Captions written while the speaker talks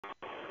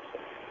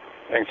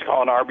Thanks for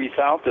calling RB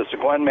South. This is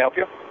Glenn. May I help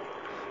you?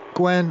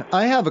 Gwen,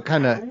 I have a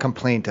kind of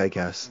complaint, I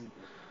guess.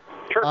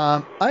 Sure.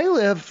 I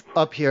live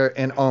up here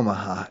in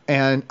Omaha,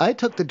 and I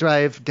took the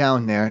drive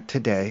down there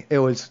today. It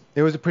was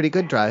a pretty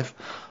good drive.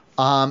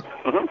 I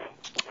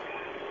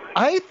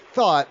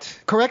thought,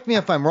 correct me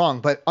if I'm wrong,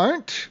 but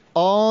aren't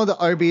all the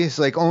RBs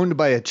like owned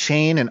by a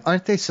chain, and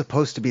aren't they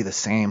supposed to be the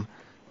same?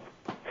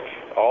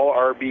 All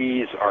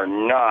RBs are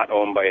not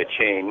owned by a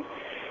chain.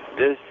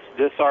 This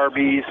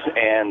RBs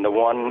and the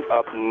one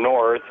up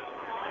north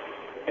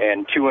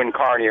and 2 in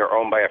Kearney are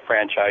owned by a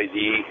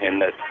franchisee,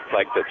 and the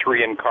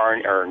 3 in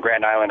Kearney or in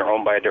Grand Island are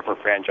owned by a different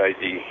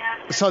franchisee.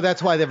 So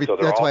that's why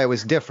why it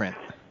was different.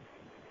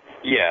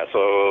 Yeah,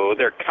 so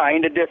they're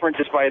kind of different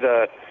just by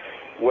the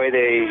way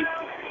they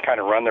kind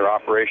of run their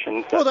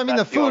operations. Well, I mean,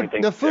 the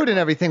food and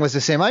everything was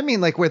the same. I mean,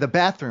 like where the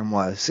bathroom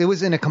was. It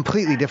was in a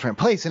completely different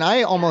place, and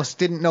I almost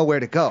didn't know where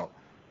to go.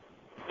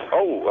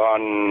 Oh,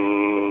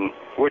 on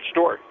which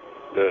store?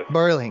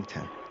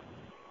 Burlington.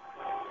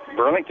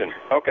 Burlington,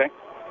 okay.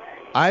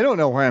 I don't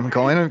know where I'm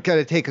going. I've got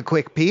to take a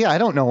quick pee. I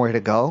don't know where to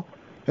go.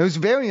 It was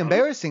very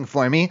embarrassing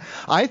for me.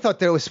 I thought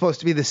that it was supposed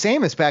to be the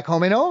same as back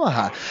home in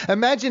Omaha.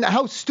 Imagine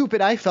how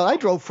stupid I felt. I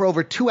drove for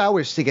over 2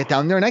 hours to get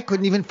down there, and I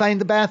couldn't even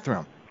find the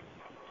bathroom.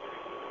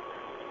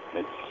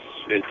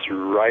 It's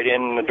right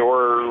in the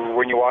door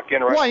when you walk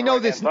in. Right. Well, I know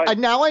this.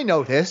 Now I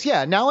know this.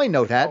 Yeah, now I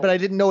know that, but I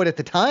didn't know it at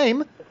the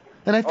time,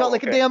 and I felt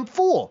like a damn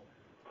fool.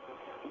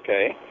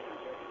 Okay.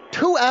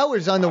 2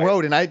 hours on the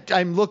road, and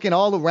I'm looking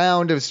all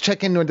around. I was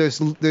checking.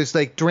 There's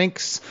like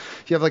drinks.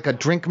 You have like a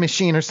drink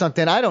machine or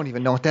something. I don't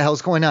even know what the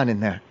hell's going on in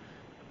there.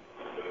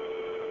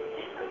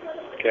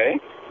 Okay.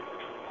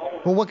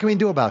 Well, what can we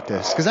do about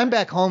this? Because I'm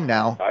back home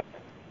now.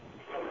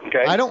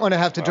 Okay. I don't want to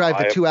have to drive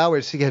the 2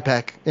 hours to get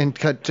back and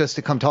just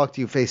to come talk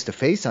to you face to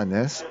face on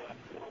this.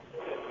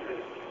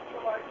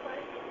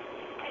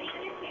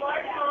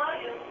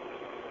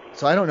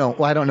 So I don't know.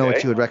 Well, I don't know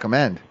what you would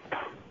recommend.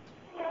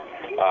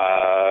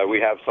 We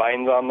have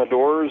signs on the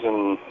doors,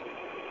 and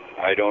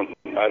I don't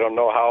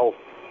know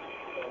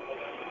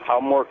how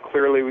more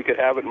clearly we could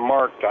have it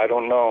marked. I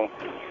don't know.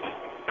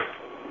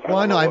 Well,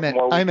 I know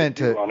I meant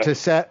to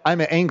set.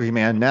 I'm an angry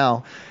man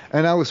now,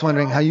 and I was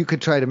wondering how you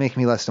could try to make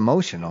me less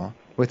emotional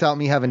without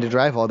me having to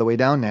drive all the way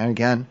down there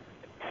again.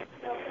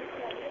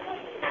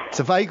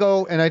 So if I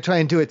go and I try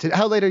and do it,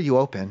 how late are you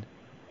open?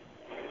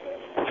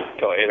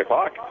 Till 8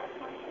 o'clock.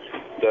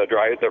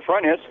 The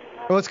front is.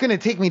 Well, it's going to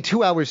take me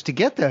 2 hours to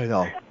get there,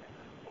 though.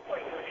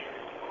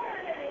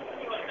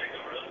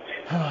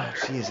 Oh,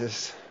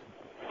 Jesus.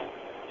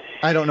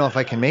 I don't know if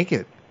I can make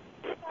it.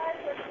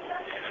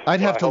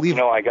 I'd have to leave.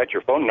 I got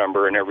your phone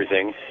number and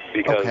everything,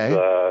 because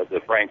the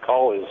prank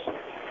call is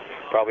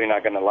probably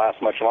not going to last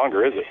much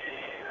longer, is it?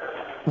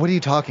 What are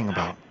you talking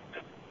about?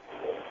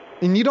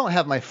 And you don't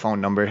have my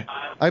phone number.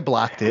 I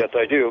blocked it. Yes,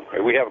 I do.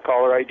 We have a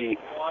caller ID.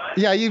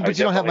 Yeah, but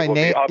you don't have my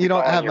name. You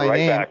don't have my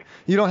name. Back.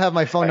 You don't have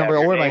my phone number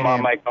or my name.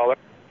 On my caller.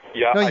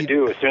 Yeah, I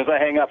do. As soon as I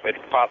hang up, it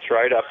pops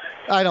right up.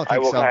 I don't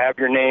think so. I will have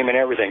your name and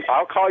everything.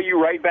 I'll call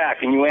you right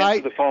back, and you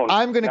answer the phone.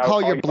 I'm going to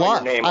call your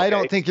bluff. I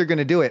don't think you're going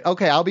to do it.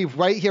 Okay, I'll be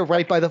right here,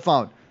 right by the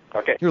phone.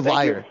 Okay. You're a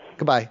liar.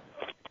 Goodbye.